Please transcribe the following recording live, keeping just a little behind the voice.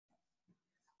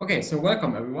Okay, so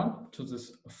welcome everyone to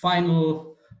this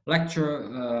final lecture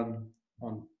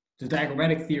on the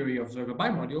diagrammatic theory of Soergel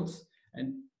bimodules.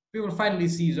 And we will finally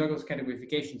see Soergel's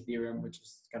categorification theorem, which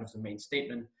is kind of the main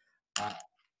statement.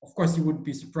 Of course, you wouldn't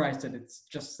be surprised that it's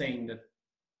just saying that,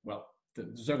 well, the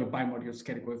Soergel bimodules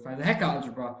categorify the Hecke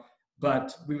algebra,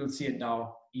 but we will see it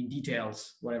now in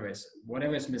details, whatever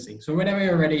is missing. So whenever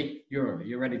you're ready,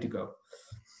 you're ready to go.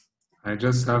 I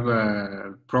just have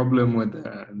a problem with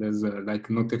there's a like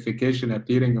notification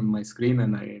appearing on my screen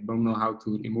and I don't know how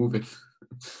to remove it.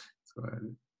 So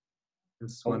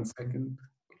just 1 second.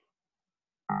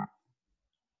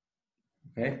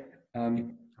 Okay.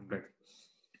 I'm ready.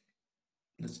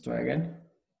 Let's try again.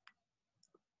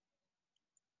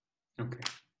 Okay.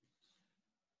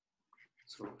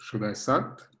 So should I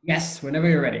start? Yes, whenever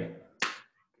you're ready.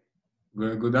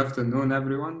 Good afternoon,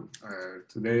 everyone.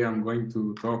 Today I'm going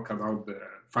to talk about the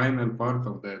final part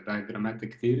of the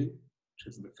diagrammatic theory, which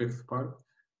is the 5th part.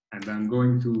 And I'm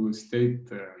going to state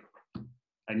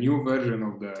a new version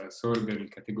of the Soergel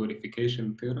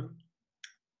categorification theorem.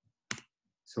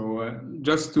 So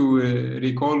just to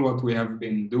recall what we have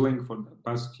been doing for the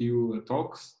past few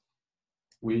talks,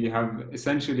 we have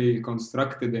essentially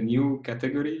constructed a new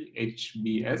category,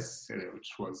 HBS,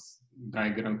 which was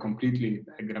completely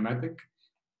diagrammatic.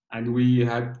 And we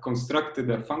had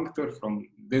constructed a functor from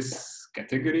this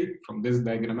category, from this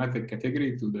diagrammatic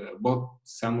category to the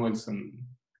Bott-Samuelson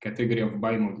category of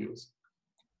bimodules.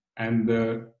 And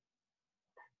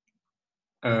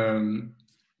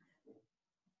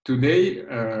today,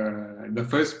 the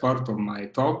first part of my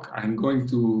talk, I'm going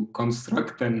to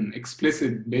construct an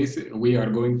explicit basis. We are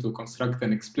going to construct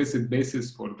an explicit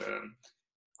basis for the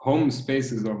home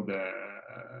spaces of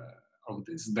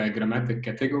this diagrammatic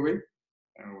category,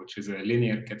 which is a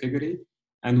linear category.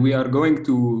 And we are going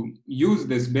to use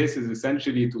this basis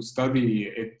essentially to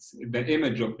study the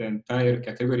image of the entire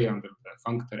category under the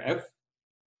functor F,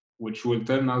 which will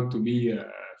turn out to be a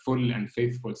full and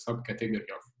faithful subcategory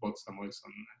of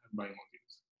Bott-Samuelson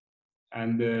bimodules.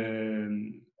 And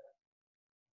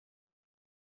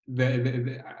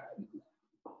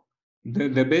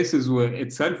the basis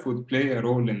itself would play a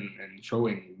role in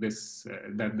showing this,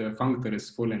 that the functor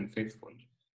is full and faithful.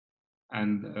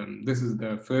 And this is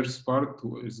the first part,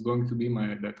 is going to be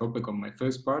the topic of my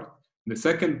first part. The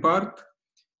second part,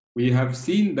 we have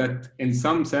seen that in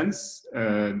some sense,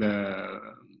 the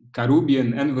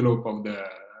Karoubian envelope of the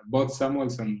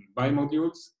Bott-Samuelson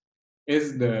bimodules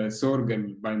is the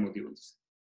Soergel bimodules.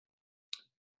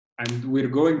 And we're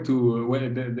going to,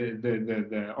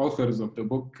 the authors of the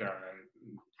book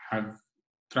have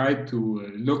tried to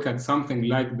look at something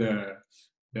like the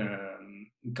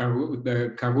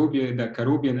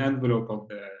Karoubian envelope of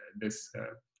this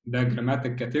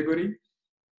diagrammatic category,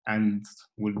 and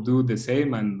we'll do the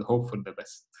same and hope for the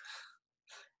best.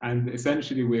 And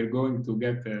essentially, we're going to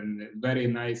get a very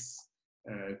nice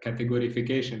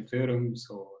categorification theorem.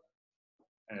 So,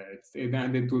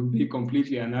 and it would be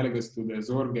completely analogous to the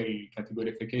Soergel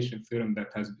categorification theorem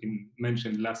that has been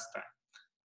mentioned last time.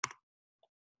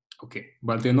 Okay,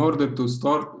 but in order to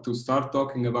start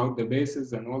talking about the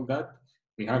basis and all that,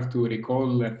 we have to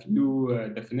recall a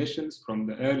few definitions from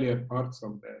the earlier parts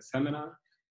of the seminar.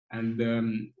 And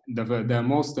the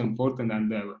most important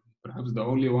and perhaps the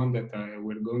only one that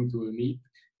we're going to need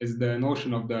is the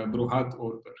notion of the Brohat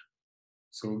order.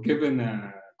 So given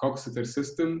a Coxeter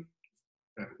system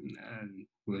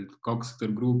with Coxeter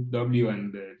group W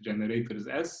and the generators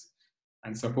S,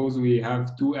 and suppose we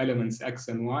have two elements X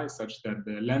and Y such that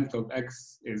the length of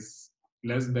X is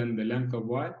less than the length of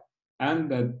Y, and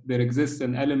that there exists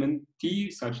an element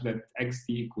T such that XT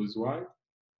equals Y,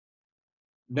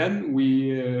 then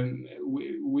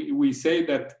we say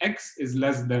that X is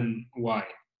less than Y.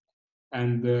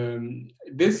 And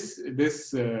this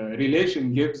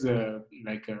relation gives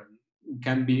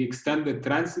can be extended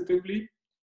transitively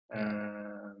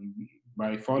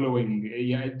by following.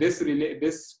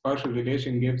 This partial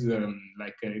relation gives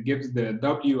gives the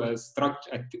W a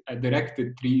structure, a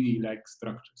directed tree-like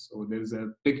structure. So there's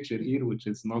a picture here which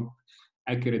is not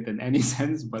accurate in any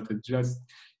sense, but it just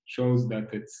shows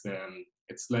that it's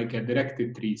like a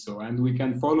directed tree. So, and we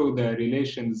can follow the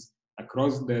relations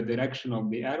across the direction of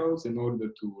the arrows in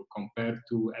order to compare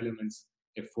two elements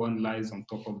if one lies on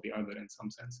top of the other in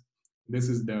some sense. This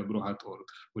is the Brohat order,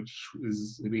 which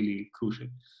is really crucial.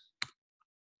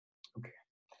 Okay.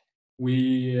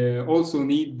 We also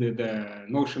need the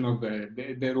notion of,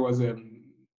 there was a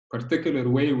particular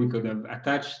way we could have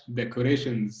attached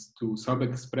decorations to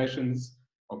sub-expressions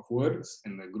of words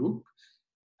in the group.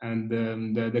 And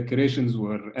the decorations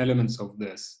were elements of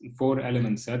this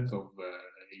 4-element set of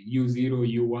U0,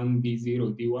 U1,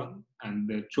 D0, D1, and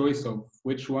the choice of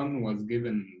which one was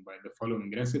given by the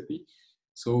following recipe.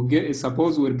 So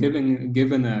suppose we're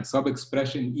given a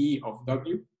sub-expression E of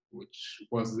W, which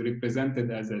was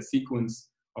represented as a sequence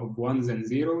of ones and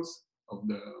zeros of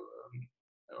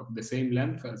the same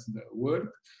length as the word.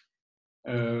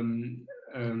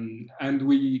 And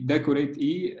we decorate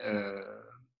E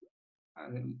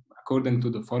according to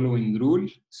the following rule.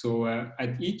 So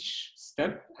at each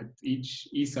step, at each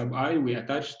E sub I, we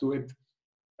attach to it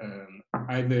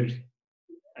either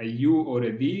a U or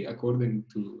a D according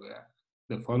to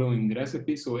the following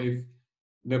recipe. So if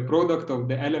the product of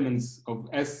the elements of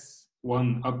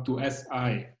S1 up to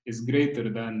Si is greater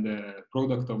than the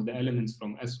product of the elements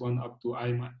from S1 up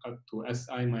to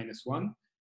Si minus 1,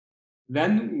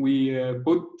 then we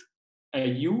put a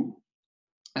U,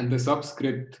 and the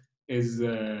subscript is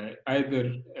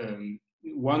either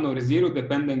 1 or 0,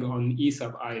 depending on E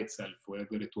sub I itself,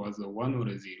 whether it was a 1 or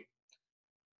a 0.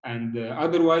 And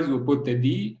otherwise, we put a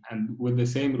D, and with the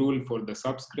same rule for the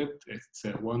subscript, it's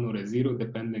a 1 or a 0,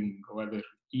 depending whether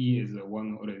E is a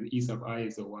 1 or E sub I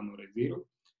is a 1 or a 0.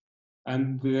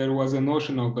 And there was a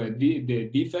notion of the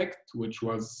defect, which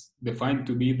was defined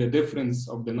to be the difference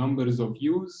of the numbers of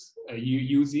U's,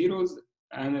 U zeros,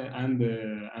 and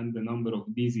the number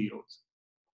of D zeros.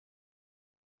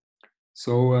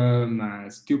 So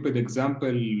a stupid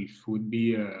example would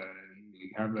be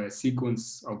we have a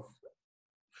sequence of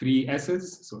 3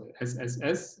 S's, so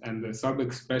SSS, and the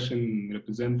sub-expression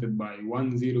represented by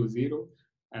 100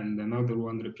 and another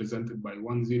one represented by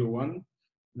 101.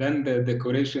 Then the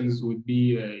decorations would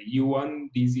be U1,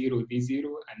 D0, D0,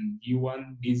 and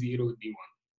U1, D0,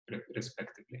 D1,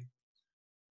 respectively.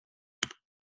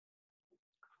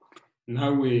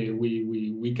 Now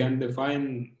we can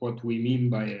define what we mean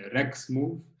by a Rex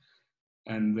move.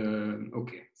 And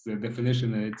okay, the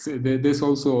definition, this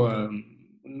also,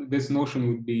 this notion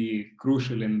would be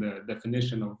crucial in the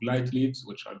definition of light leaves,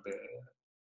 which are the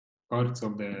parts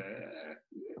of the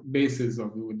bases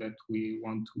of that we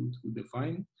want to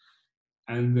define.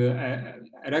 And a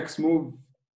Rex move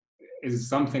is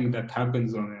something that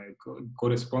happens on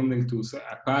corresponding to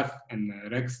a path in a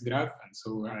Rex graph. And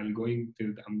so I'm going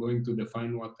to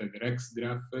define what a Rex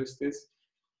graph first is.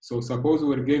 So suppose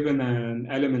we're given an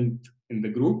element in the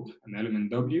group, an element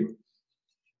W.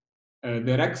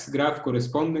 The Rex graph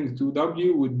corresponding to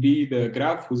W would be the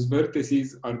graph whose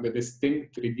vertices are the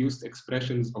distinct reduced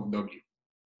expressions of W.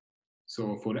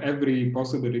 So for every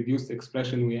possible reduced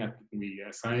expression we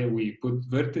put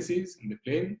vertices in the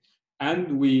plane,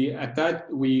 and we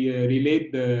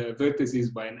relate the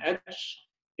vertices by an edge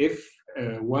if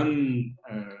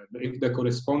the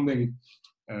corresponding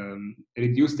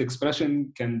reduced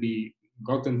expression can be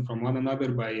gotten from one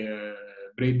another by a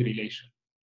braid relation.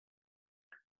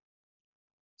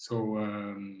 So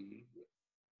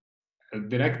a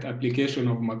direct application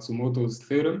of Matsumoto's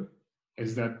theorem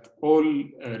is that all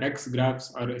Rex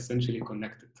graphs are essentially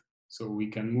connected. So we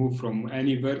can move from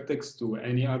any vertex to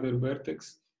any other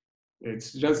vertex.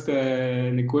 It's just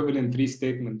an equivalent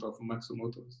restatement of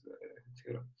Matsumoto's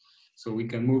theorem. So we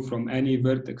can move from any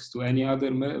vertex to any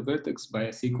other vertex by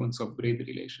a sequence of braid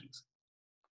relations.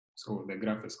 So the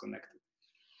graph is connected.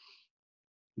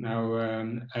 Now,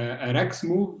 a Rex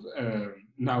move,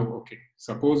 okay,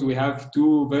 suppose we have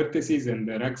 2 vertices in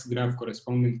the Rex graph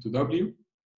corresponding to W,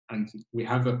 and we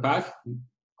have a path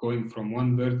going from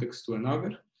one vertex to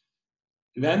another.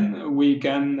 Then we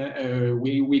can,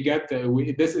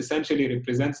 this essentially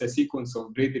represents a sequence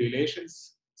of braid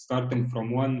relations starting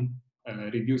from one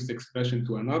reduced expression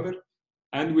to another.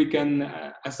 And we can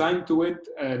assign to it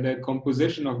the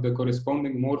composition of the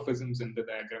corresponding morphisms in the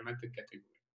diagrammatic category.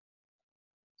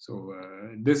 So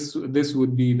this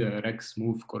would be the Rex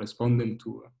move corresponding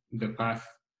to the path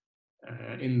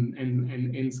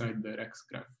inside the Rex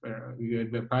graph,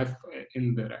 the path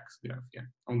in the Rex graph, yeah,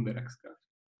 on the Rex graph.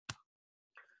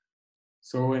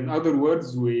 So in other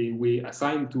words, we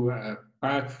assign to a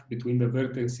path between the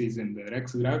vertices in the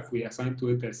Rex graph, we assign to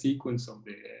it a sequence of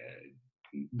the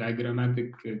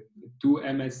diagrammatic 2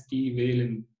 MST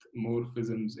valent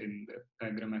morphisms in the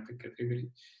diagrammatic category,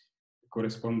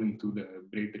 corresponding to the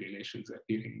braid relations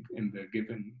appearing in the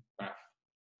given path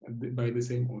by the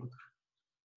same order.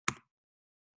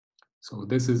 So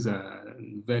this is a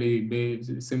very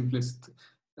simplest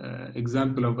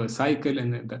example of a cycle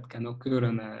that can occur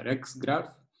in a Rex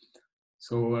graph.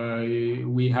 So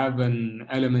we have an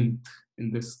element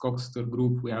in this Coxeter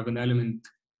group, we have an element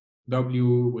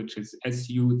W, which is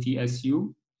SU,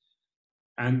 TSU,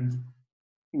 and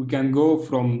we can go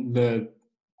from the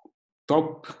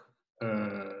top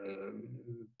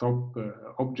top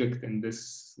object in this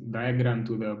diagram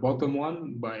to the bottom one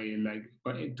by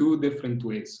two different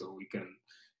ways. So we can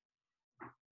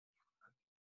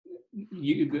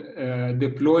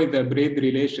deploy the braid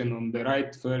relation on the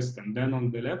right first and then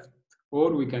on the left,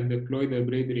 or we can deploy the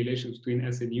braid relations between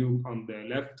S and U on the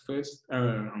left first,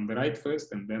 on the right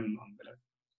first, and then on the left.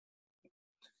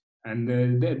 And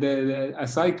a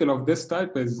cycle of this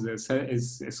type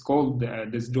is called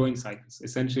disjoint cycles,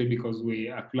 essentially because we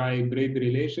apply braid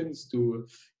relations to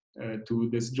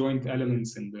disjoint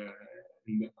elements in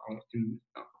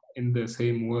the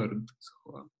same word.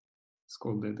 So it's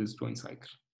called the disjoint cycle.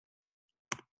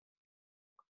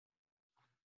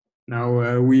 Now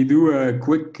we do a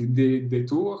quick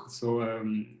detour. So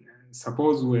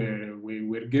suppose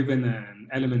we're given an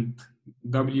element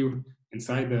W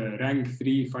inside a rank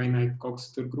 3 finite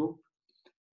Coxeter group.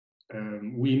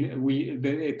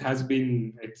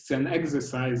 It's an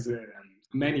exercise.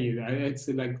 It's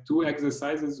like 2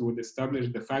 exercises would establish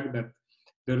the fact that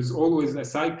there's always a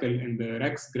cycle in the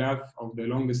Rex graph of the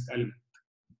longest element.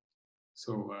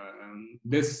 So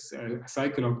this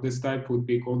cycle of this type would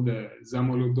be called the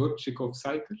Zamolodov-Chekhov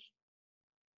cycle.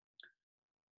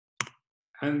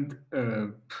 And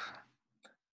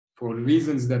for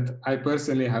reasons that I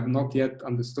personally have not yet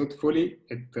understood fully,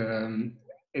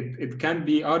 it can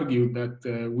be argued that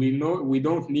we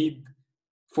don't need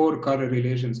 4 color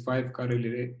relations, 5 color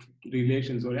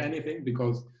relations, or anything,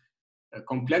 because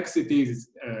complexities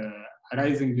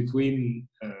arising between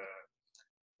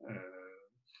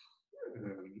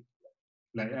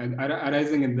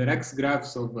arising in the Rex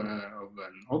graphs of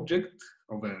an object,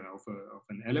 of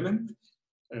an element,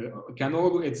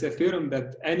 it's a theorem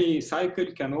that any cycle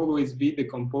can always be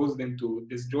decomposed into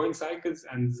disjoint cycles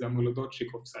and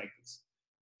Zamolodov-Chekhov cycles.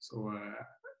 So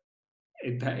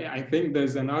I think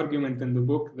there's an argument in the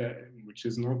book which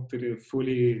is not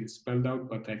fully spelled out,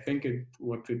 but I think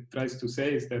what it tries to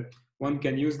say is that one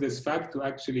can use this fact to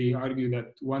actually argue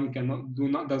that one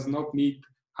does not need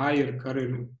higher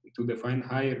color to define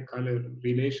higher color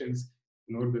relations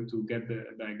in order to get the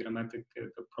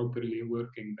properly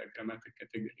working diagrammatic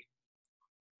category.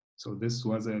 So this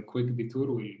was a quick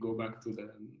detour. We'll go back to the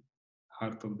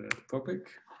heart of the topic.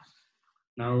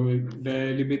 Now,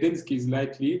 the Lebedinsky's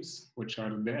light leaves, which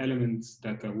are the elements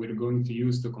that we're going to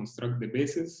use to construct the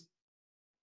bases.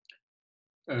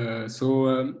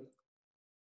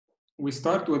 We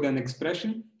start with an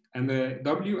expression and the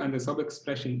W and the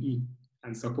sub-expression E,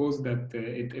 and suppose that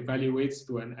it evaluates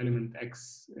to an element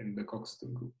X in the Coxeter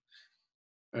group.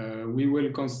 We will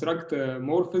construct a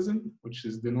morphism, which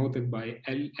is denoted by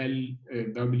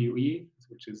LLWE,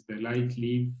 which is the light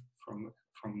leaf from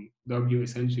W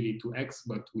essentially to X,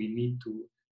 but we need to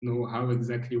know how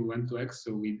exactly we went to X,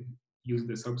 so we use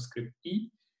the subscript E.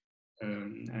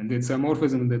 And it's a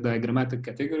morphism in the diagrammatic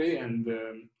category, and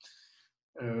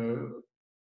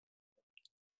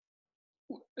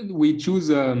we choose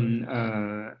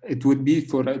it would be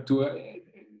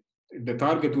the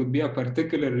target would be a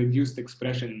particular reduced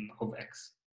expression of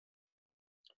X.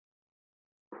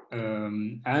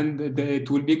 And it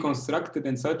will be constructed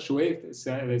in such a way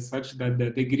such that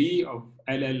the degree of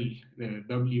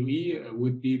LLWE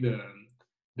would be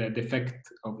the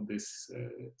defect of this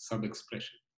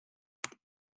sub-expression.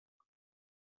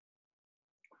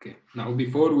 Okay, now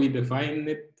before we define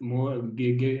it more,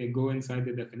 go inside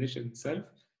the definition itself,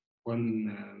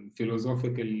 one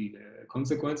philosophical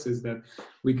consequence is that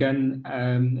we can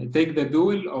take the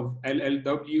dual of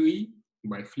LLWE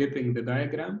by flipping the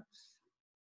diagram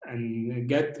and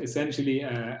get essentially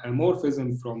a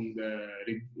morphism from the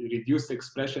reduced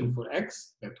expression for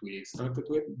X that we started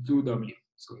with to W.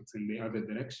 So it's in the other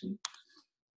direction.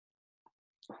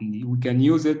 And we can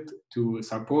use it to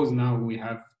suppose now we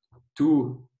have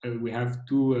two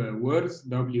words,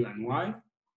 W and Y,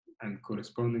 and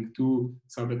corresponding to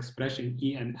sub-expression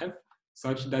E and F,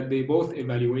 such that they both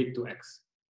evaluate to X.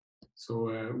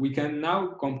 So we can now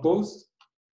compose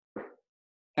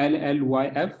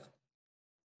LLYF,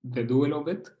 the dual of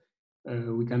it.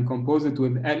 We can compose it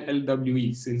with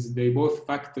LLWE, since they both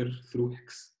factor through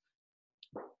X.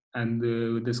 And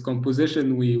this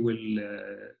composition we will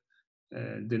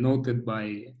denote it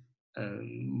by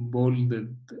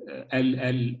bolded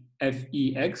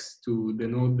LLFEX to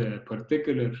denote the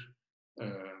particular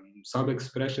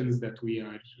sub-expressions that we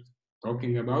are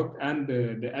talking about, and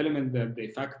the element that they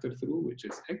factor through, which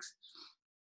is X,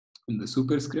 in the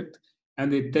superscript.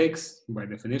 And it takes, by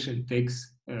definition,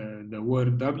 the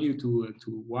word W to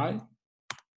Y.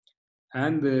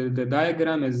 And the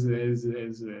diagram is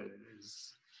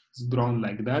drawn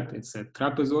like that. It's a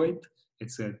trapezoid.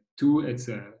 It's a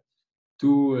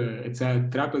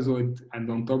trapezoid, and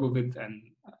on top of it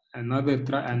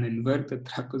an inverted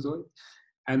trapezoid,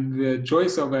 and the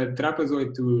choice of a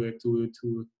trapezoid to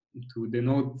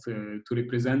denote to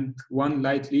represent one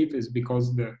light leaf is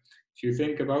because if you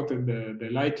think about it, the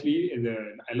light leaf,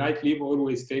 a light leaf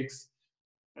always takes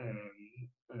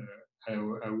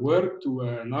a word to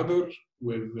another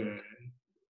with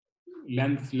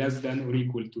length less than or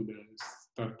equal to the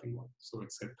starting one. So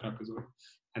it's a trapezoid.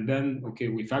 And then, okay,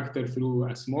 we factor through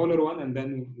a smaller one, and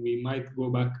then we might go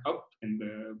back up in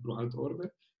the Brohat order.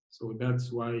 So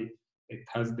that's why it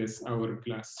has this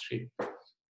hourglass shape.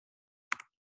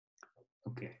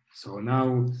 Okay, so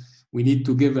now we need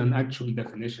to give an actual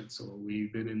definition. So we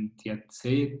didn't yet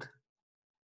say it.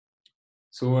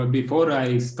 So before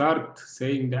I start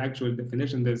saying the actual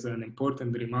definition, there's an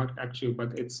important remark actually,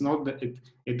 but it's not that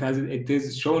it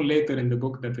is shown later in the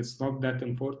book that it's not that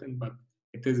important, but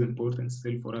it is important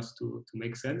still for us to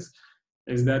make sense.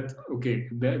 Is that okay?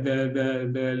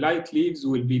 The light leaves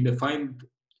will be defined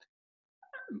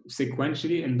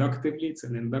sequentially, inductively. It's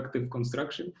an inductive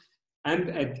construction, and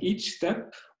at each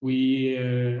step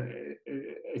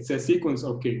it's a sequence.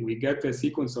 Okay, we get a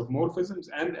sequence of morphisms,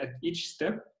 and at each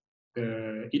step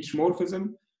each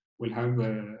morphism will have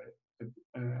a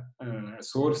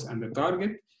source and a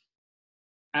target,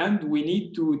 and we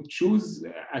need to choose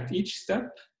at each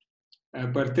step a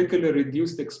particular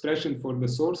reduced expression for the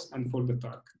source and for the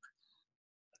target.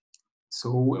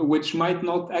 So which might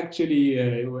not actually,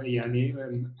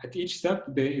 at each step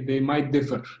they might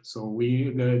differ. So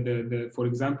for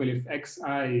example, if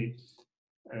xi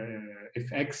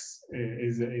if x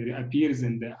appears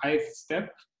in the ith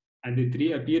step, and it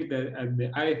reappeared at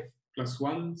the ith plus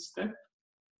 1 step,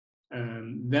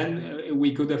 then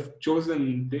we could have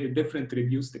chosen the different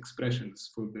reduced expressions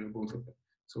for both of them.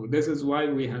 So this is why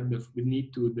we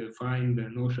need to define the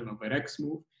notion of a Rex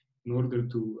move in order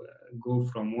to go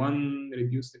from one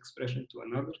reduced expression to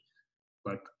another,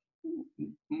 but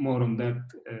more on that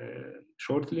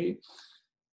shortly.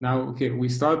 Now, okay, we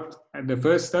start, the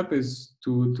first step is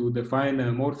to define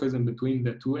a morphism between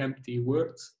the two empty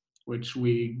words, which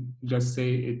we just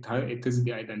say it is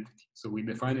the identity. So we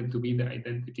define it to be the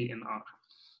identity in R.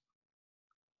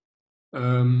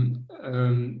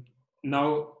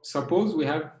 Now, suppose we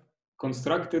have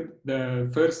constructed the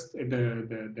first,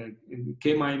 the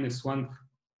k-1th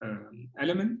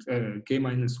element,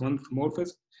 k-1th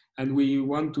morphism, and we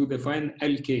want to define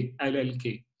LLK.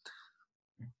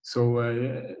 So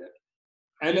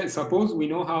suppose we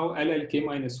know how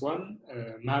LLK-1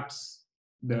 maps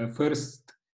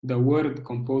the word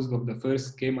composed of the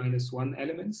first k-1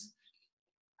 elements,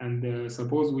 and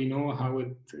suppose we know how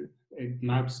it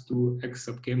maps to x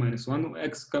sub k-1.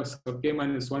 X sub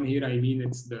k-1 here, I mean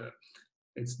it's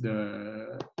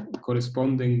the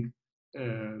corresponding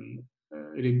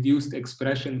reduced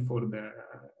expression for the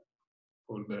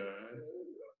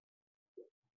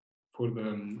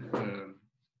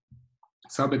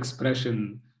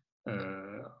sub-expression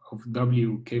of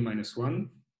wk-1,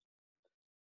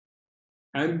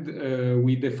 and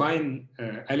we define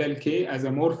LLK as a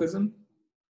morphism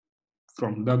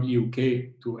from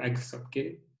wk to x sub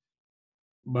k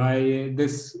by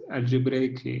this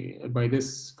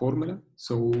formula.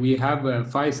 So we have a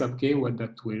phi sub k,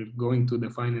 that we're going to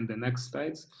define in the next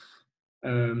slides,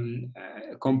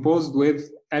 composed with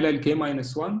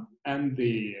LLK-1 and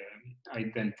the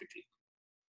identity.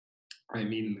 I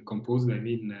mean composed, I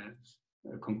mean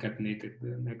concatenated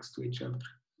next to each other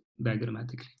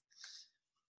diagrammatically.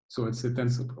 So it's a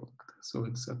tensor product. So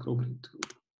it's appropriate to.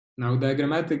 Now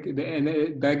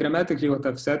diagrammatically, what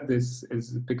I've said is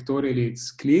pictorially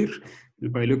it's clear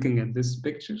by looking at this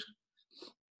picture.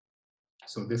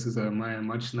 So this is a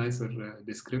much nicer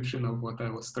description of what I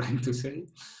was trying to say.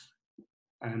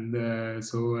 And the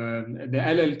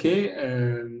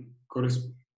LLK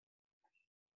corresponds.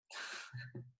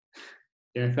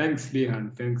 Yeah, thanks,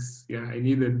 Lihan. Thanks. Yeah, I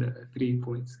needed 3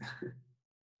 points.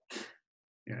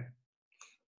 Yeah.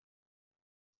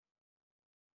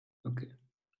 Okay.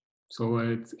 So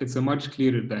it's a much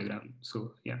clearer diagram.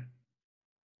 So yeah.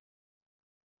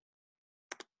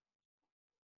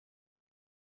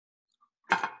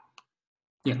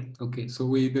 Yeah. Okay. So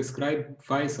we describe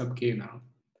phi sub k now.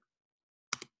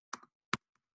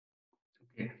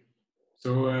 Okay.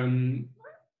 So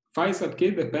phi sub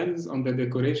k depends on the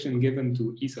decoration given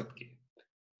to E sub k.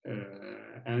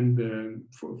 And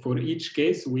for each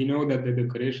case, we know that the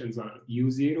decorations are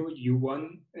U0,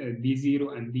 U1,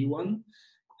 D0, and D1.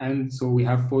 And so we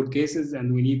have 4 cases,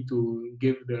 and we need to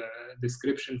give the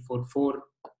description for 4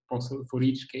 possible for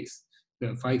each case,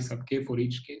 the phi sub k for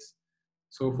each case.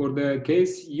 So for the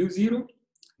case U0,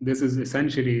 this is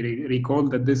essentially, recall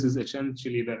that this is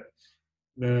essentially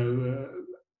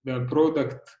the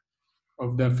product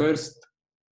of the first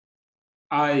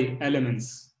I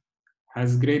elements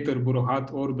has greater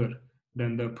Brohat order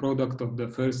than the product of the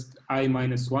first I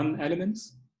minus 1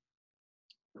 elements,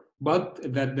 but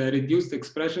that the reduced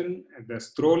expression, the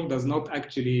Stroll, does not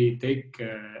actually take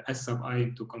S sub I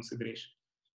into consideration.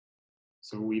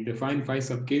 So we define phi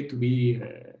sub k to be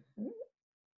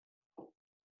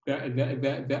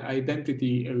the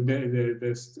identity,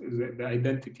 the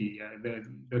identity,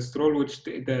 the Stroll, which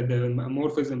the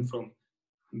morphism from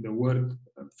the word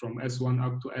from S1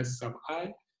 up to S sub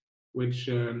I, which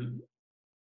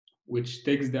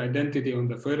takes the identity on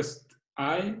the first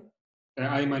I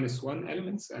minus 1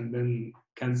 elements, and then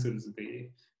cancels the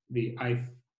I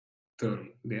term,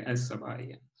 the S sub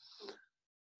I.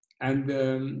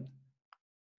 And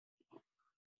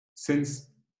since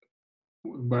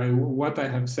by what I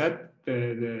have said,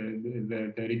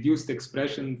 the reduced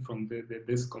expression from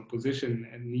this composition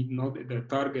need not, the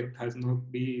target has not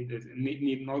be,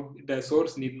 the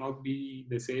source need not be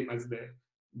the same as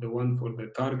the one for the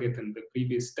target in the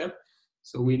previous step.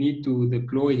 So we need to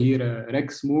deploy here a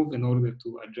Rex move in order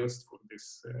to adjust for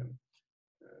this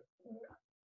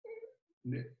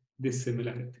this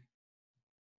similarity.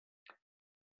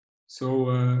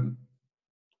 So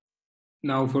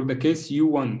now for the case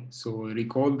U1, so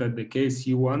recall that the case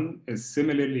U1 is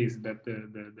similarly is that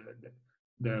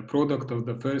the product of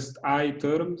the first I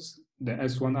terms, the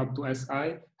S1 up to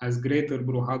Si, has greater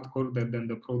Brohat order than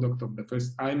the product of the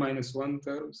first I minus 1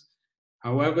 terms.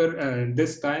 However,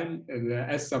 this time the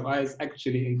S sub I is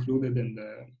actually included in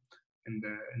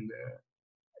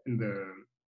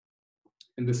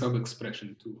the sub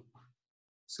expression too.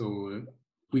 So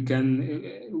we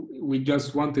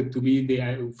just want it to be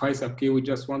the phi sub k, we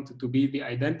just want it to be the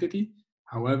identity.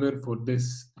 However, for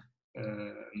this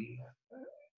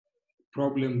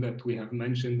problem that we have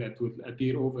mentioned that will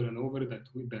appear over and over, that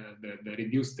the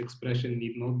reduced expression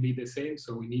need not be the same,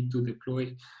 so we need to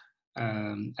deploy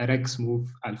a Rex move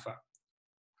alpha.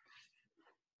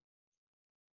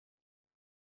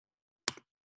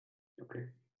 Okay.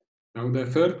 Now the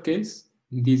third case,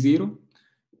 D0.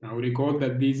 Now recall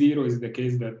that D0 is the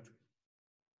case that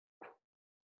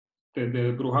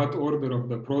the Brohat order of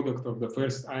the product of the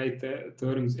first I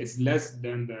terms is less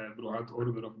than the Brohat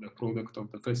order of the product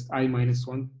of the first I minus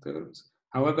 1 terms.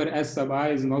 However, S sub I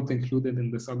is not included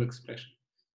in the sub expression.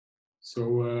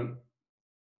 So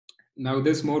now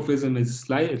this morphism is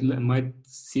slight, it might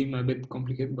seem a bit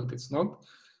complicated, but it's not.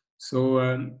 So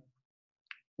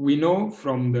we know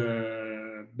from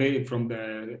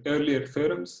the earlier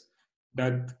theorems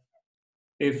that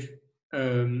if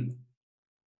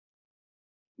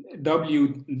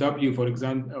W, for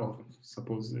example,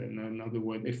 suppose in another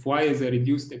word, if Y is a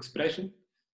reduced expression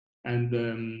and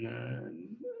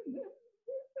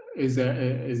is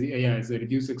a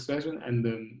reduced expression, and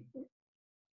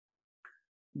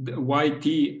the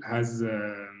YT has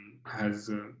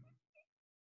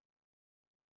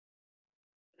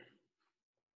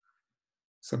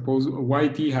suppose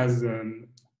YT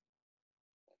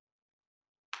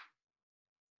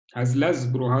has less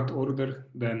Brohat order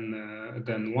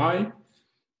than Y,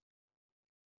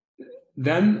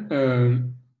 then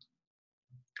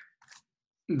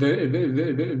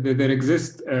there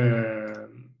exists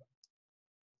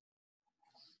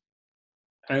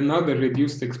another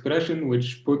reduced expression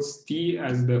which puts T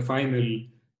as the final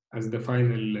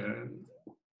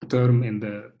term in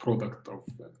the product of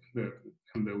the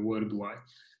word Y.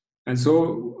 And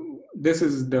so this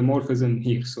is the morphism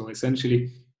here. So essentially,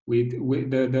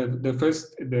 the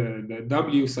first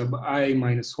W sub I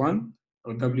minus 1,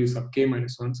 or W sub k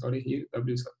minus 1, sorry, here,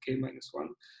 W sub k minus 1,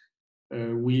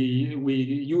 we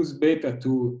use beta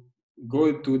to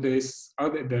go to this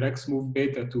other, the Rex move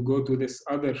beta to go to this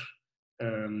other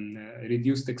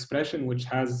reduced expression, which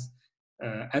has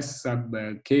S sub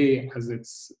k as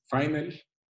its final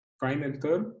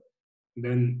term.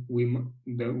 Then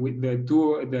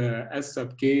the S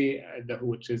sub k,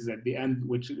 which is at the end,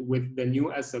 which with the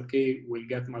new S sub k will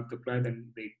get multiplied and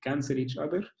they cancel each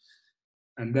other.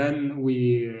 And then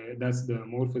that's the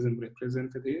morphism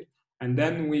represented here. And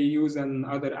then we use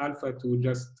another alpha to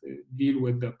just deal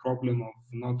with the problem of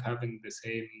not having the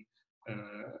same,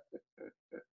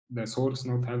 the source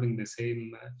not having the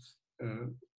same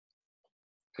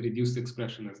reduced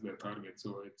expression as the target.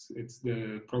 So it's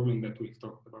the problem that we've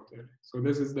talked about earlier. So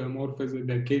this is the morphism,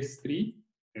 the case 3,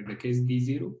 the case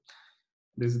D0.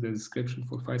 This is the description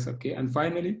for phi sub k. And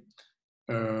finally,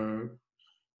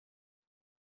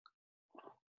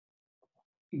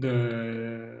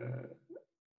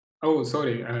 Oh,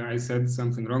 sorry, I said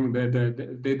something wrong.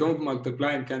 They don't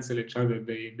multiply and cancel each other.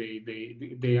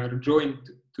 They are joined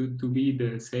to be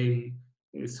the same.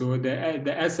 So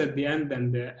the S at the end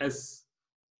and the S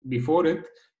before it,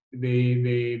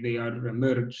 they are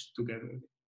merged together.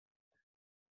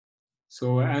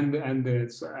 So so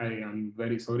I am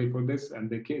very sorry for this. And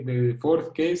the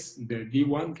fourth case, the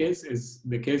D1 case, is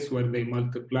the case where they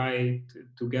multiply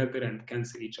together and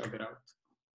cancel each other out.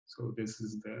 So this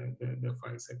is the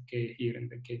phi set K here in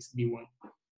the case D1.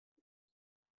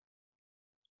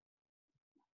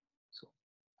 So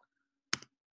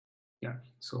yeah,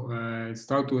 so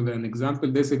start with an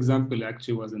example. This example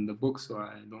actually was in the book, so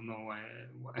I don't know why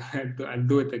I'll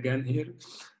do it again here,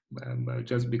 but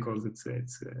just because it's a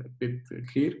bit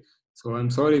clear. So I'm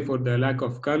sorry for the lack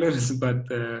of colors, but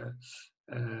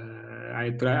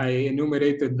I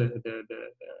enumerated the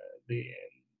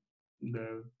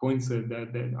points on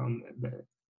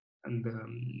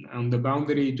the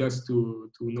boundary just to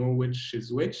know which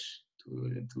is which,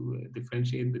 to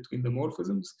differentiate between the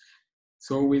morphisms.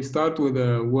 So we start with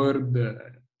a word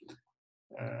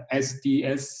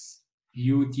STS,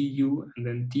 UTU, and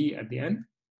then T at the end,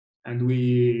 and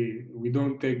we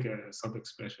don't take a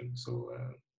sub-expression. So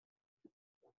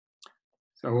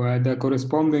the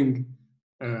corresponding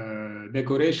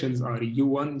decorations are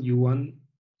U1, U1,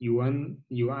 U1,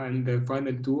 U1, and the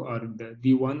final two are the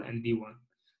D1 and D1.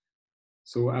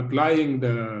 So applying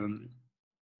the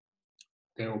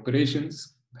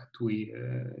operations that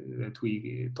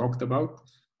we talked about.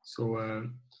 So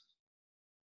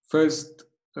first,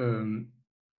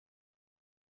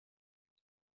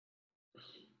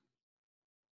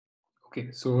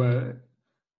 okay. So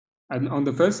and on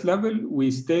the first level, we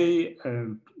stay.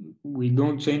 We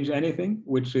don't change anything,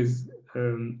 which is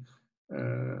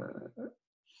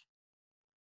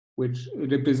which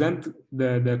represent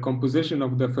the composition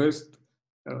of the first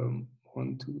 1,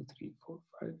 2, 3, 4,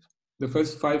 5. The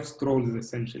first 5 strolls,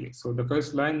 essentially. So the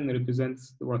first line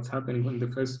represents what's happening when the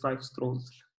first 5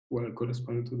 strolls were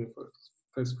corresponding to the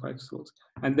first 5 strolls.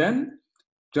 And then,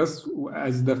 just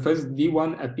as the first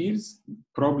D1 appears,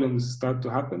 problems start to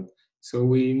happen. So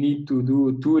we need to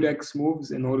do 2 rex moves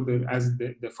in order, as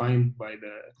defined by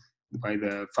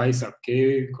the phi sub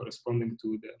k corresponding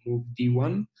to the move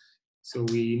D1. So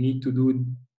we need to do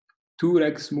 2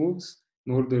 rex moves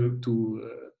in order to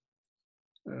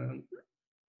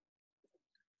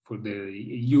for the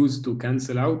U's to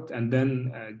cancel out, and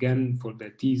then again for the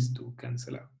T's to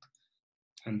cancel out.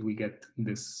 And we get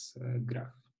this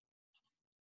graph.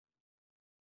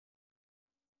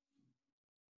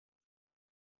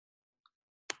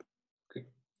 Okay.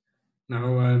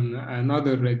 Now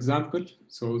another example.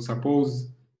 So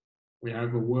suppose we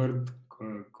have a word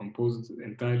composed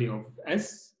entirely of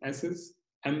S's,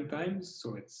 M times,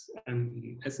 so it's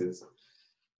M S's.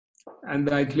 And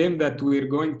I claim that we're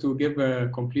going to give a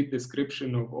complete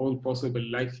description of all possible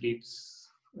light leaps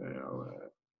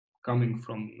coming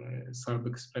from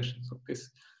sub-expressions of this.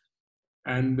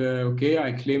 And okay,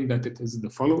 I claim that it is the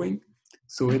following.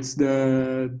 So it's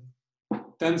the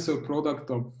tensor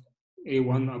product of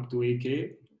A1 up to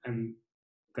AK and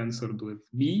tensored with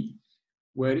B,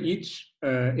 where each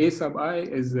A sub I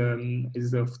is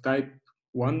of type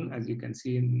 1, as you can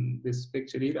see in this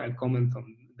picture here. I'll comment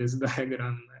on this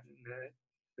diagram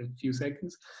in a few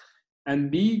seconds. And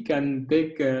B can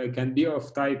be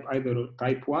of type either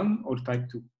type 1 or type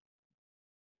 2.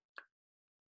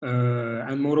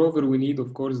 And moreover, we need,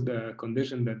 of course, the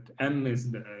condition that M is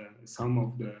the sum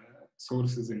of the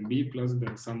sources in B plus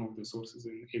the sum of the sources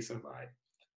in A sub I,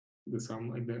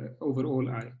 the overall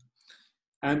I.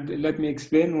 And let me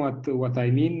explain what I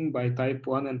mean by type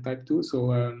 1 and type 2.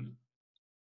 So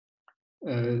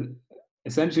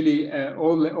essentially,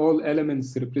 all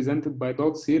elements represented by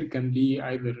dots here can be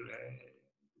either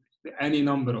any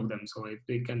number of them. So if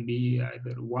they can be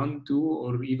either 1, 2,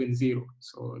 or even 0.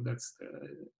 So that's the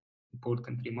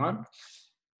important remark.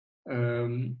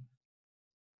 And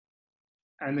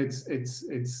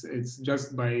it's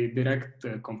just by direct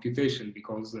computation,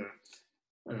 because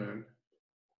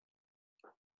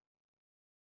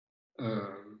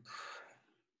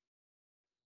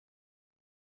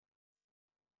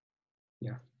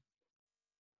yeah.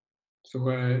 So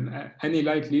any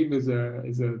light leaf is a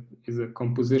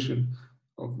composition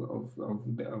of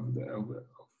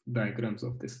diagrams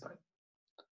of this type.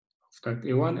 Type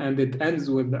A1, and it ends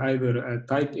with either a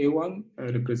type A1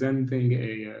 representing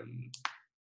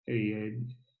a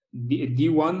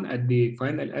D1 at the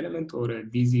final element, or a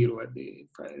D0 at the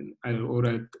final, or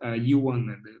a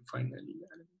U1 at the final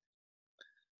element.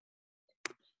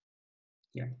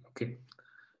 Yeah, okay.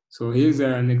 So here's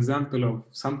an example of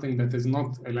something that is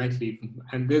not a light leaf,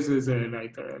 and this is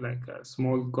like a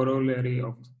small corollary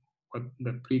of what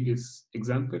the previous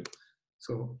example.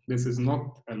 So this is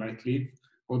not a light leaf,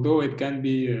 although it can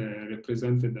be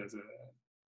represented as a,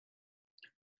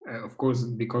 of course,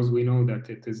 because we know that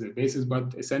it is a basis,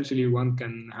 but essentially one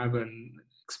can have an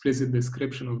explicit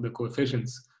description of the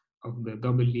coefficients of the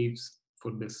double leaves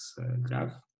for this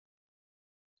graph.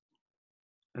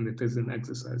 And it is an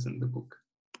exercise in the book.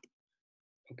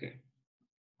 Okay.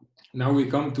 Now we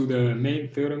come to the main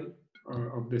theorem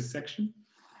of this section,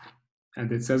 and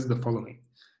it says the following.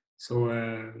 So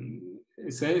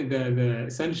the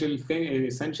essential thing,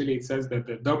 essentially it says that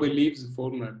the double leaves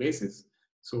form a basis.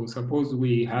 So suppose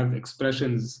we have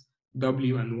expressions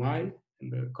W and Y in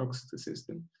the Cox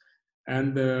system,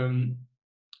 and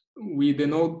we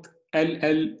denote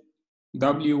LLWY,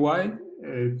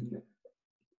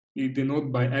 we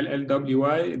denote by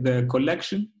LLWY the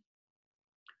collection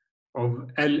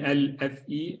of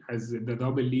LLFE as the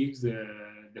double leaves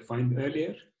defined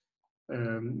earlier,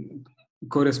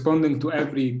 corresponding to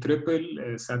every triple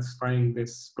satisfying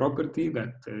this property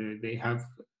that they have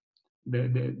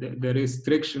the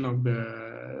restriction of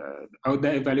the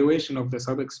evaluation of the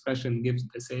sub-expression gives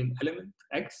the same element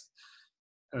X.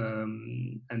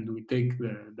 And we take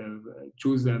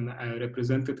choose a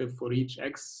representative for each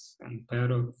X and pair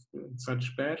of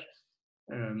such pair.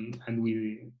 And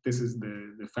this is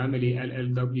the family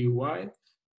LLWY,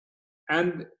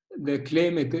 and the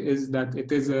claim is that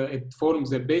it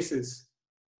forms a basis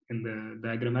in the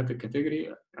diagrammatic category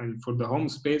and for the home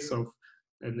space of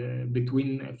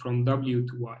between from W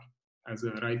to Y as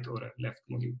a right or a left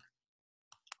module.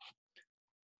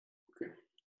 Okay.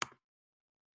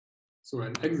 So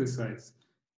an exercise.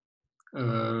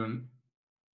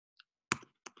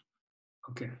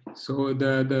 Okay, so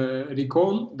the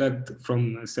recall that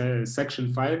from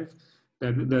section 5,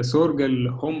 that the Soergel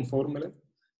home formula,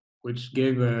 which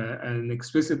gave an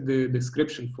explicit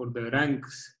description for the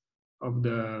ranks of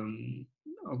the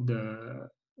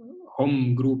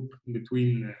home group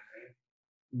between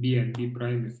B and B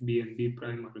prime, if B and B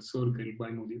prime are Soergel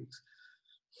bimodules.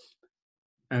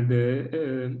 And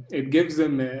it gives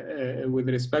them with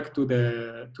respect to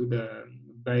the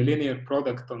bilinear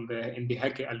product in the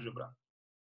Hecke algebra.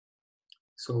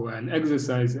 So an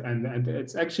exercise, and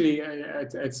it's actually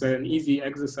it's an easy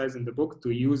exercise in the book to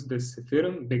use this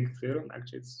theorem, big theorem.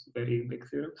 Actually, it's very big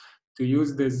theorem. To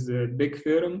use this big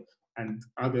theorem and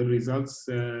other results,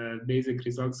 basic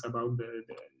results about the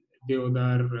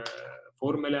Deodar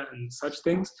formula and such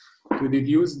things, to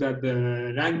deduce that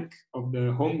the rank of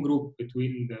the home group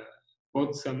between the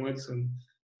both Samuelson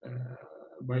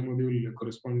bimodule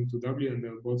corresponding to W and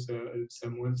the both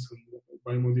Samuelson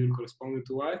bimodule corresponding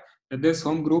to Y, that this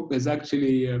home group is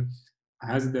actually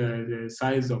has the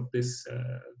size of this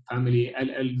family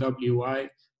LLWY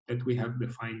that we have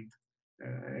defined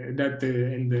that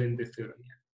in the theorem.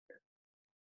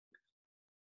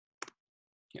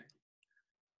 Yeah.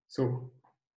 So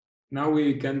now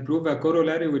we can prove a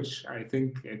corollary, which I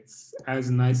think it's as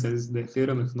nice as the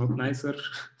theorem, if not nicer.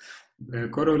 The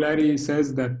corollary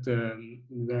says that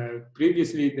the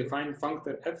previously defined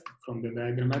functor f from the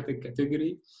diagrammatic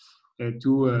category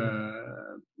to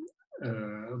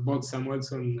both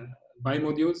Samuelson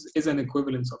bimodules is an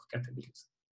equivalence of categories.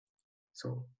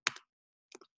 So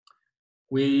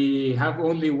we have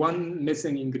only one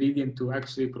missing ingredient to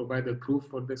actually provide a proof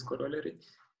for this corollary,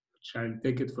 which I'll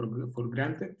take it for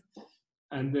granted.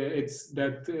 And it's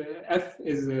that f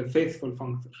is a faithful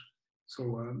functor.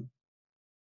 So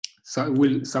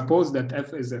we'll suppose that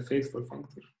f is a faithful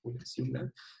functor. We'll assume that.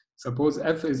 Suppose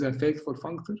f is a faithful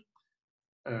functor.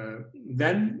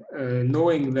 Then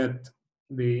knowing that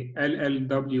the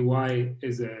LLWY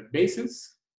is a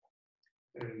basis,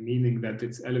 meaning that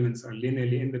its elements are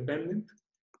linearly independent.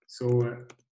 So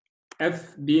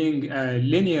f being a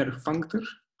linear functor,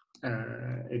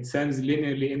 it sends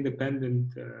linearly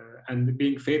independent, and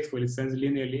being faithful, it sends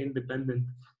linearly independent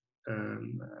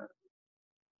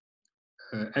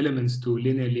elements to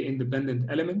linearly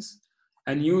independent elements.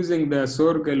 And using the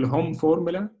Soergel home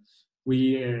formula,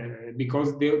 we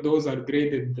because those are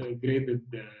graded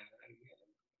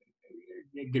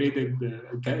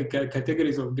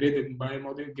categories of graded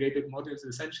modules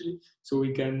essentially. So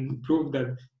we can prove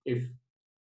that if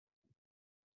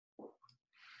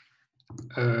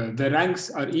the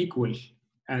ranks are equal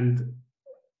and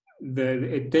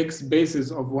it takes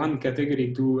basis of one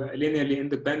category to linearly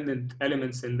independent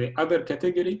elements in the other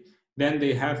category, then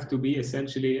they have to be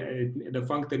essentially, the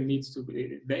functor needs to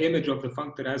be, the image of the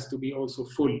functor has to be also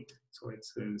full. So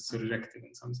it's surjective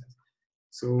in some sense.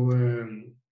 So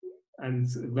and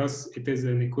thus it is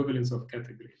an equivalence of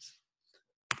categories.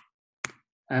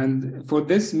 And for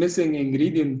this missing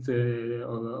ingredient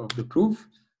of the proof,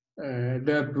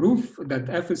 the proof that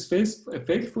F is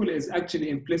faithful is actually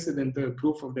implicit in the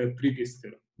proof of the previous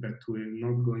theorem that we're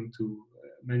not going to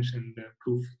mention the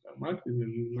proof much,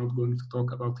 we're not going to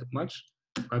talk about it much,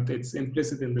 but it's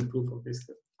implicit in the proof of this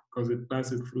theorem because it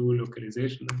passes through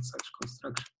localization and such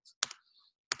constructions.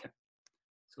 Yeah.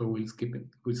 So we'll skip it,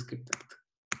 we'll skip that.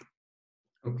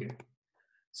 Okay.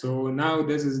 So now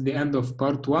this is the end of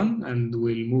part 1 and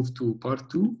we'll move to part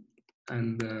 2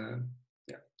 and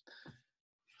yeah.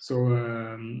 So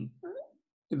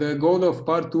the goal of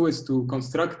part 2 is to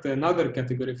construct another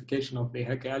categorification of the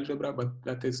Hecke algebra, but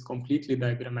that is completely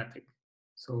diagrammatic.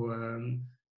 So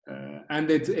and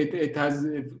it has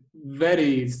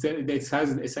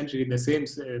essentially the same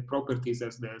properties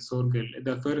as the Soergel,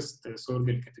 the first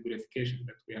Soergel categorification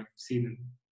that we have seen in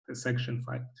the section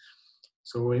 5.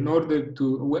 So in order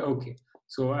to, okay,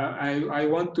 so I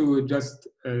want to just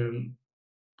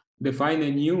define a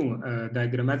new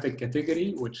diagrammatic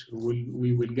category, which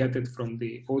we will get it from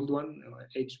the old one,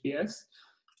 HBS.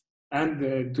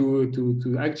 And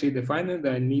to actually define it,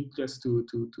 I need just to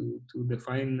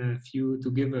define a few, to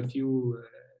give a few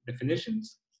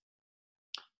definitions.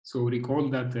 So recall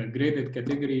that a graded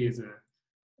category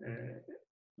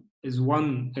is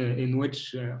one in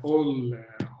which all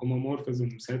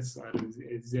homomorphism sets are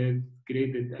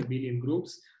Z-graded abelian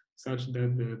groups, such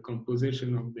that the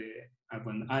composition of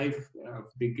an I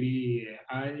of degree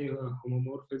I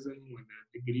homomorphism with a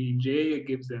degree J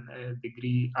gives a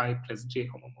degree I plus J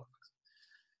homomorphism.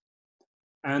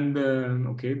 And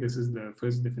okay, this is the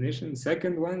first definition.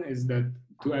 Second one is that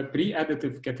to a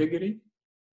pre-additive category,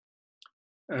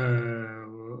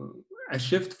 a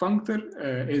shift functor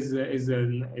is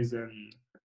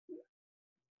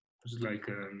like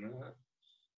an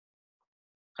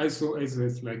it's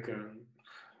like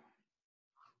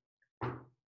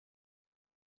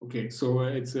okay, so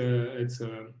it's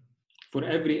for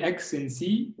every x in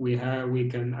C we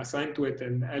can assign to it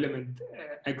an element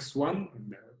x1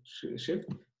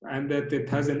 shift, and that it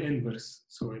has an inverse,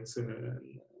 so it's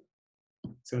an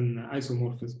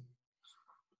isomorphism.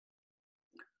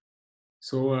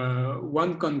 So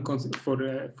one can to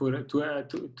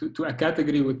a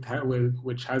category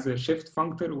which has a shift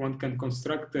functor, one can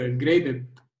construct a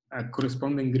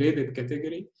corresponding graded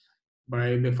category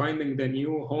by defining the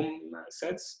new Hom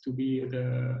sets to be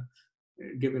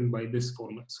given by this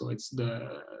format. So it's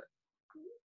the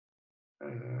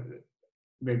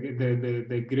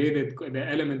graded, the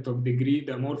element of degree,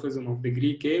 the morphism of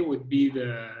degree k would be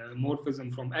the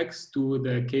morphism from x to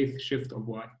the kth shift of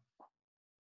y.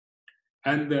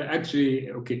 And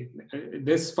actually, okay,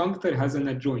 this functor has an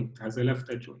adjoint, has a left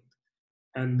adjoint,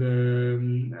 and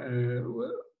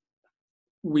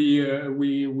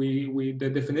the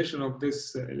definition of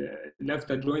this left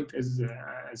adjoint is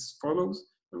as follows.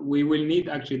 We will need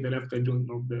actually the left adjoint,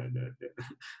 not the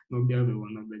other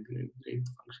one, of the grade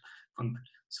functor.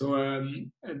 So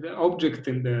the object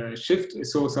in the shift.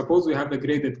 So suppose we have a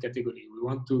graded category. We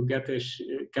want to get a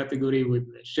category with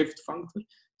a shift functor.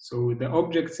 So the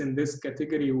objects in this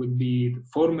category would be the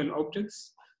formal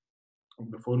objects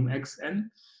of the form xn.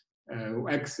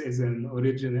 X is an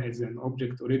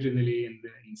object originally in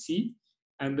C,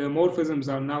 and the morphisms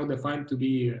are now defined to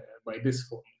be by this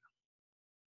formula.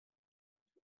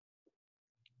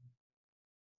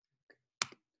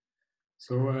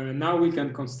 So now we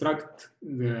can construct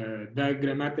the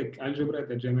diagrammatic algebra,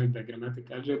 the general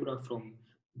diagrammatic algebra from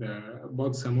the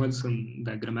Bodson-Wilson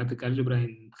diagrammatic algebra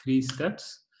in 3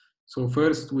 steps. So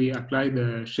first we apply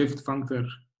the shift functor,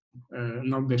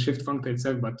 not the shift functor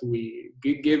itself, but we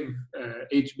give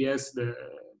HBS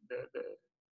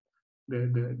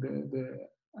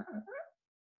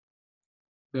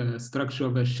the structure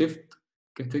of a shift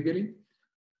category,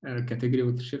 category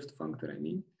with shift functor, I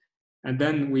mean. And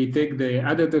then we take the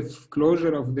additive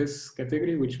closure of this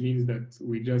category, which means that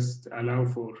we just allow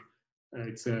for,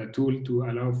 it's a tool to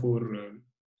allow for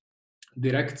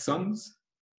direct sums.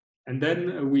 And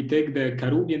then we take the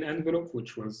Karoubian envelope,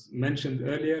 which was mentioned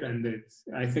earlier, and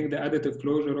I think the additive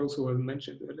closure also was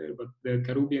mentioned earlier, but the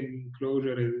Karoubian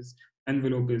closure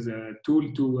envelope is a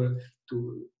tool to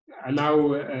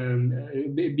allow,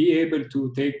 be able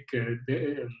to take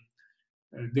to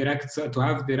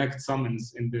have direct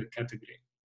summons in the category.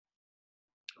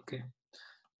 Okay,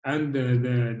 and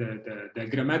the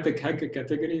grammatic Hecke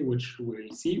category, which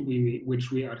we'll see, which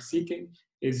we are seeking,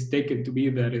 is taken to be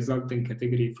the resulting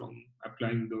category from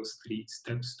applying those 3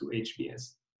 steps to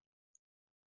HBS.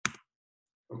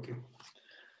 Okay.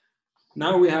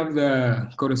 Now we have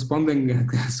the corresponding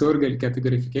Soergel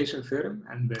categorification theorem,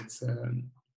 and it's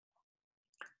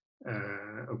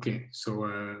okay. So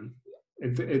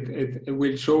it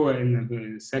will show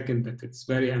in a second that it's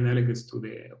very analogous to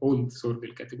the old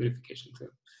Soergel categorification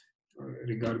theorem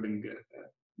regarding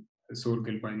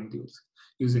Soergel bimodules,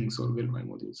 using Soergel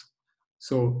bimodules.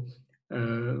 So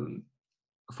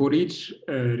for each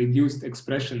reduced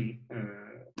expression,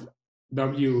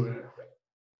 W,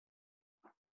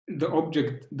 the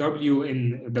object W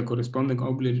in the corresponding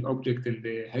object in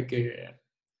the Hecke,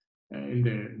 in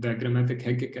the diagrammatic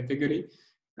Hecke category,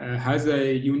 has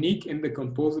a unique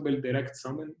indecomposable direct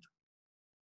summand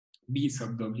B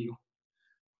sub W,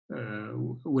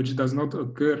 which does not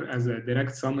occur as a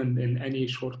direct summand in any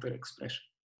shorter expression.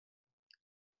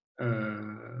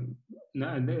 And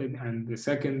the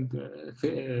second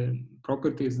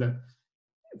property is that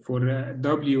for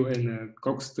W in a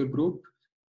Coxeter group,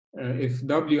 if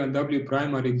W and W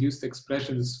prime are reduced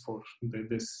expressions for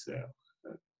this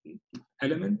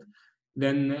element,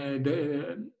 then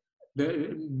the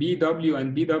BW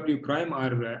and BW prime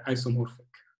are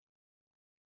isomorphic.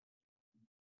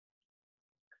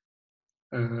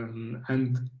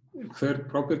 And third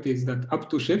property is that up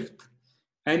to shift,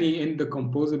 any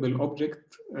indecomposable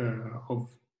object of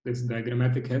this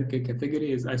diagrammatic Hecke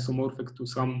category is isomorphic to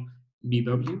some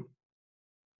BW.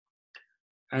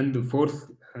 And the fourth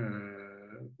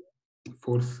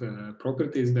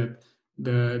property is that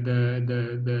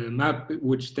the map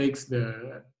which takes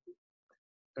the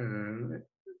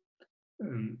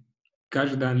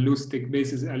Kazhdan-Lustig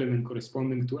basis element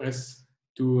corresponding to S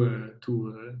to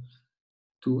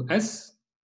S,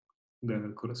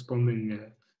 the corresponding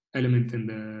element in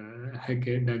the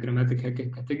Hecke, diagrammatic Hecke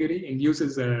category,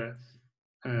 induces a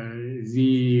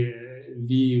V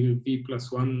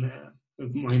plus 1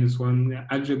 minus 1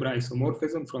 algebra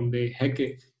isomorphism from the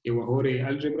Hecke-Iwahori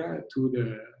algebra to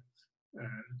the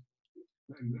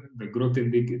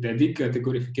Grothendieck, the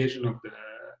decategorification of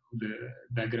the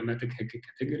diagrammatic Hecke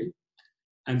category.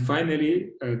 And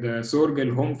finally, the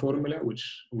Soergel-Hom formula,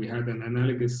 which we had an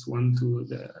analogous one to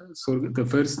the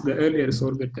earlier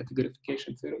Soergel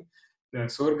categorification theorem. The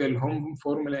Soergel-Hom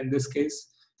formula in this case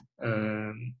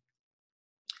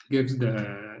gives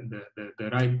the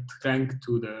right rank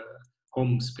to the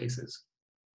Hom spaces.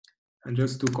 And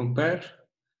just to compare,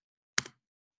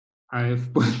 I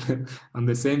have put on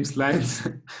the same slides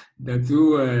the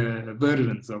two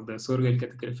versions of the Soergel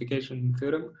categorification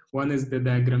theorem. One is the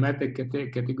diagrammatic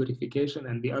categorification,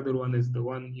 and the other one is the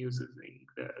one using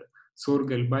the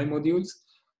Soergel bimodules.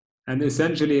 And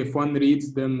essentially, if one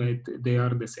reads them, they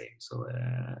are the same. So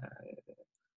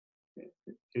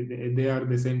they are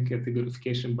the same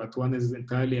categorification, but one is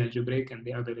entirely algebraic and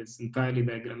the other is entirely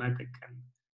diagrammatic. And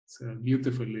it's a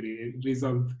beautiful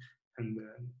result. And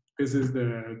this is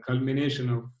the culmination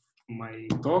of my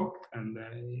talk, and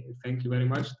thank you very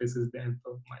much. This is the end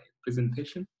of my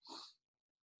presentation.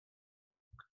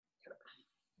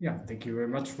 Yeah, thank you very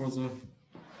much for the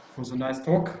nice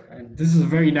talk. And this is a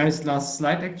very nice last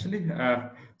slide, actually.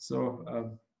 So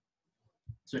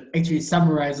it actually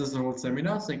summarizes the whole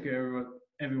seminar. Thank you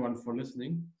everyone for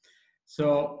listening.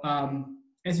 So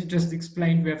as you just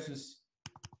explained, we have this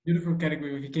beautiful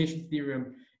categorification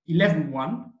theorem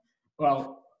 11.1.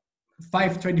 Well,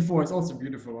 5.24 is also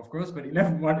beautiful, of course, but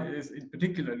 11.1 is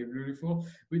particularly beautiful,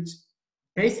 which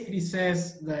basically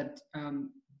says that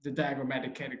the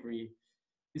diagrammatic category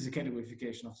is a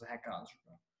categorification of the Hecke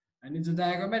algebra. And in the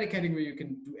diagrammatic category, you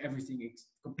can do everything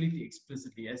completely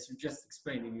explicitly, as you just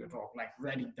explained in your talk, like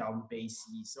writing down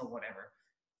bases or whatever.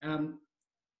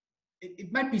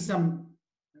 It might be some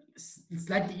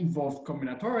slightly involved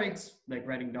combinatorics, like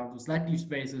writing down those light leaf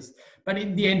spaces, but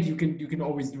in the end, you can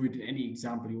always do it in any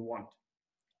example you want.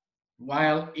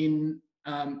 While in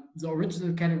the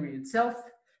original category itself,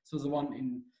 so the one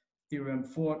in theorem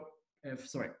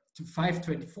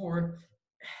 5.24,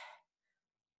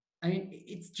 I mean,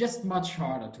 it's just much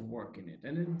harder to work in it.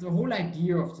 And the whole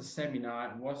idea of the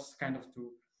seminar was kind of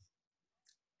to,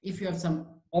 if you have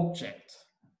some object,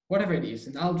 whatever it is,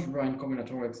 in algebra, in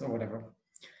combinatorics, or whatever,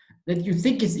 that you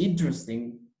think is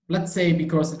interesting, let's say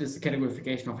because it is a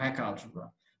categorification of Hecke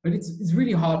algebra, but it's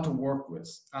really hard to work with.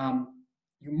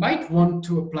 You might want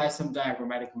to apply some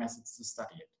diagrammatic methods to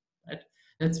study it, right?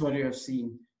 That's what you have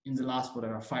seen in the last,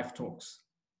 5 talks.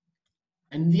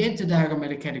 And the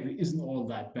diagrammatic category isn't all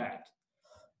that bad.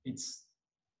 It's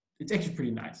actually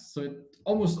pretty nice. So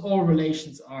almost all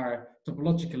relations are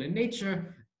topological in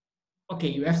nature. Okay,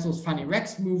 you have those funny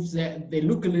Rex moves there. They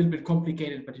look a little bit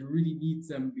complicated, but you really need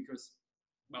them because,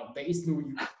 well, there is no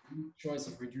choice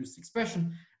of reduced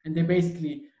expression. And they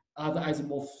basically are the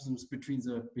isomorphisms between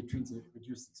the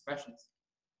reduced expressions.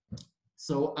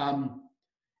 So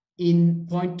in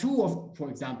point 2 of, for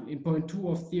example, in point 2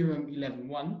 of theorem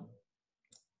 11.1,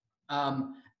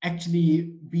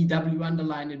 actually BW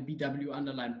underline and BW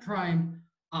underline prime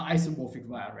are isomorphic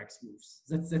via Rex moves.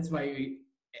 That's why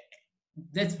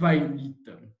you need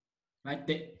them, right?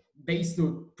 There is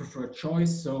no preferred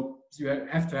choice, so you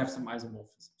have to have some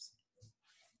isomorphisms.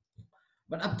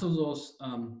 But up to those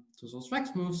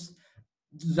Rex moves,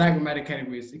 the diagrammatic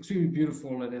category is extremely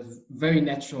beautiful. It has very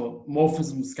natural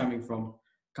morphisms coming from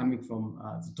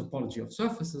the topology of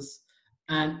surfaces,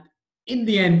 and in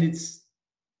the end, it's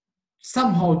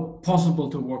somehow possible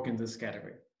to work in this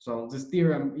category. So this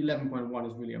theorem 11.1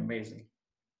 is really amazing,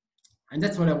 and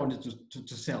that's what I wanted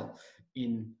to sell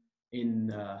in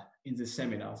this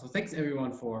seminar. So thanks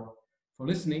everyone for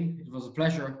listening. It was a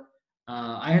pleasure.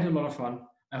 I had a lot of fun.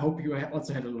 I hope you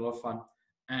also had a lot of fun.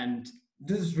 And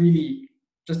this is really,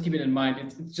 just keep it in mind,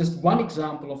 it's just one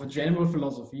example of a general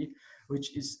philosophy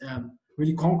which is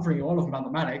really conquering all of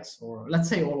mathematics, or let's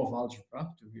say all of algebra,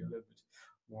 to be a little bit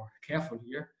more careful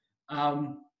here.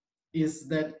 Is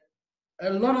that a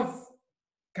lot of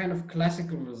kind of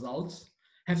classical results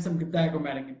have some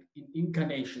diagrammatic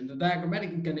incarnation. The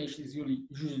diagrammatic incarnation is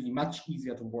usually much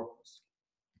easier to work with.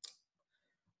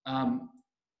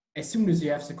 As soon as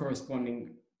you have the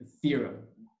corresponding theorem.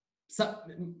 So,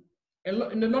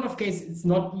 in a lot of cases, it's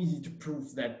not easy to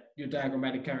prove that your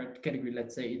diagrammatic category,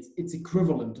 let's say, it's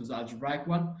equivalent to the algebraic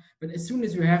one. But as soon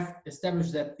as you have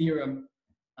established that theorem,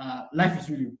 life is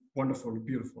really wonderful and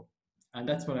beautiful. And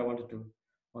that's what I wanted to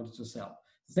sell.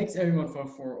 So thanks everyone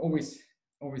for always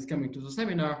coming to the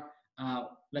seminar.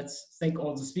 Let's thank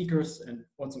all the speakers and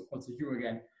also you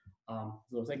again.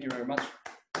 So thank you very much,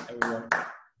 everyone.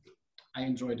 I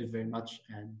enjoyed it very much,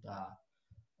 and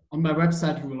on my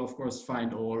website you will of course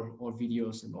find all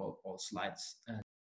videos and all slides.